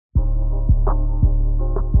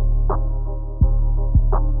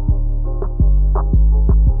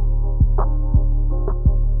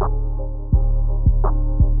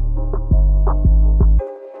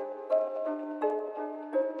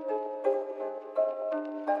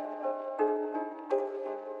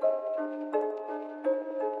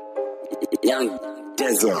Young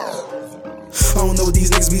Denzel. I don't know what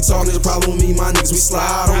these niggas be talking, there's a problem with me, my niggas we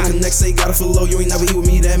slide on connect, say got it for the low, you ain't never eat with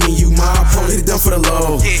me, that mean you my opponent. Get it done for the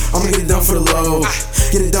low, I'ma get it done for the low.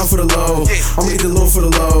 Get it done for the low, I'ma get the low for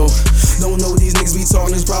the low. Don't know what these niggas be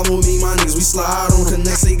talking, there's a problem with me, my niggas we slide on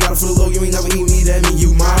connect, say got it for the low, you ain't never eat with me, that mean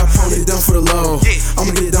you my opponent. Get it done for the low,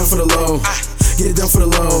 I'ma get it done for the low. Get it done for the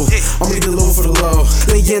low, I'ma get the low for the low.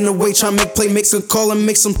 They get in the way, try make play, make some call and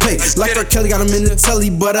make some pay. Like R. Kelly, got him in the telly,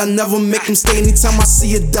 but I never make him stay. Anytime I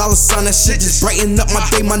see a dollar sign, that shit just brighten up my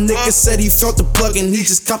day. My nigga said he felt the plug and he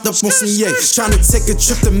just copped up on some yay. Tryna take a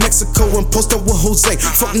trip to Mexico and post up with Jose.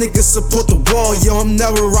 Fuck niggas support the wall, yo, I'm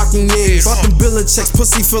never rocking yays. Bought them billing checks,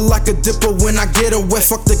 pussy feel like a dipper when I get her wet.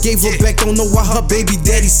 Fuck the gave her back, don't know why her baby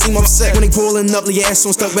daddy seem upset. When they pulling up, the ass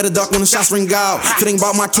on stuck, better duck when the shots ring out. If it ain't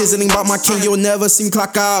about my kids, it ain't about my king, you'll never see me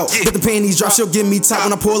clock out. Get the panties drop, she'll give me top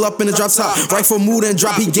when I pull up in the drop top. Right for mood and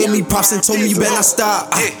drop, he gave me props and told me you better not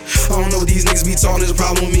stop. I don't know what these niggas be talking, there's a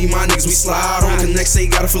problem with me, my niggas we slide on connect, say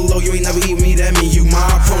got it for the low, you ain't never eat with me, that mean you my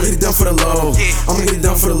opponent. Get it done for the low, I'ma get it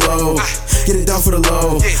done for the low. Get it done for the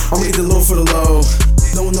low, I'ma get the low for the low.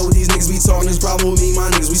 Don't know what these niggas be talking, there's a problem with me, my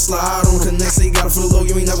niggas we slide on connect, say got it for the low,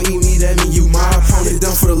 you ain't never eat with me, that mean you my opponent. Get it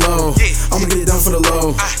done for the low, I'ma get it done for the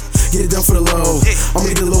low. Get it done for the low, I'ma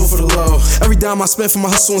get the low for the low. Every dime I spend for my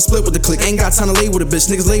hustle and split with the click. Ain't got time to lay with a bitch,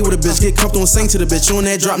 niggas lay with a bitch. Get comfortable and sing to the bitch, on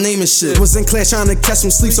that drop name and shit. Was in class trying to catch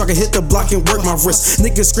some sleep so I could hit the block and work my wrist.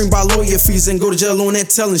 Niggas scream by lawyer fees and go to jail on that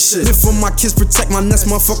telling shit. Live for my kids, protect my nest,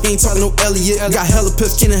 motherfucker ain't talking no Elliot. Got hella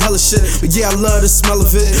piff, kin and hella shit, but yeah I love the smell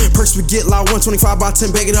of it. Perks we get loud, 125 by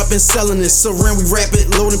 10, bag it up and selling it. So around we wrap it,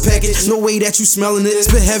 load and pack it, no way that you smelling it.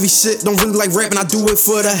 Spit heavy shit, don't really like rapping, I do it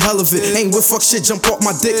for the hell of it. Ain't with fuck shit, jump off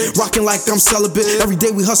my dick, rocking like I'm celibate. Every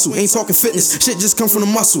day we hustle, ain't talking fitness, shit just come from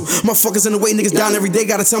the muscle. Motherfuckers in the way, niggas down every day,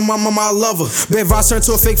 gotta tell my mama I love her. Bad vibes turn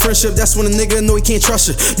to a fake friendship, that's when a nigga know he can't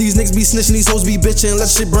trust her. These niggas be snitching, these hoes be bitching, let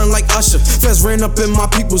shit burn like Usher. Fast ran up in my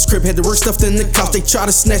people's crib, had the work stuffed in the couch. They try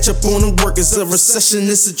to snatch up on them workers, a recession,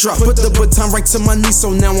 it's a drop. Put the baton right to my knee,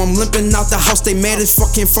 so now I'm limping out the house. They mad as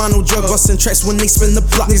fuck, can't find no drug busting tracks when they spin the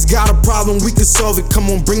block. Niggas got a problem, we can solve it, come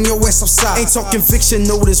on, bring your ass outside. Ain't talking fiction,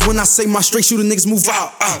 notice when I say my straight shooter niggas move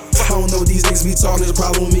out. I don't know what these niggas be talking, there's a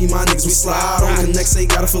problem with me, my niggas we slide on connect, say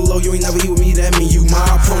got it for the low, you ain't never eat with me, that mean you my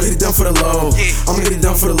opponent. Get it done for the low, I'ma get it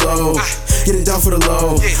done for the low. Get it done for the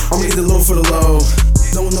low, I'ma get the low for the low.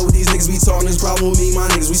 Don't know what these niggas be talking, there's a problem with me, my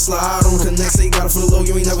niggas we slide on connect, say got it for the low,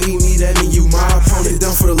 you ain't never eat with me, that mean you my opponent. Get it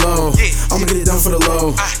done for the low, I'ma get it done for the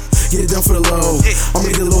low. Get it done for the low, I'ma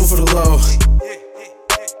get the low for the low.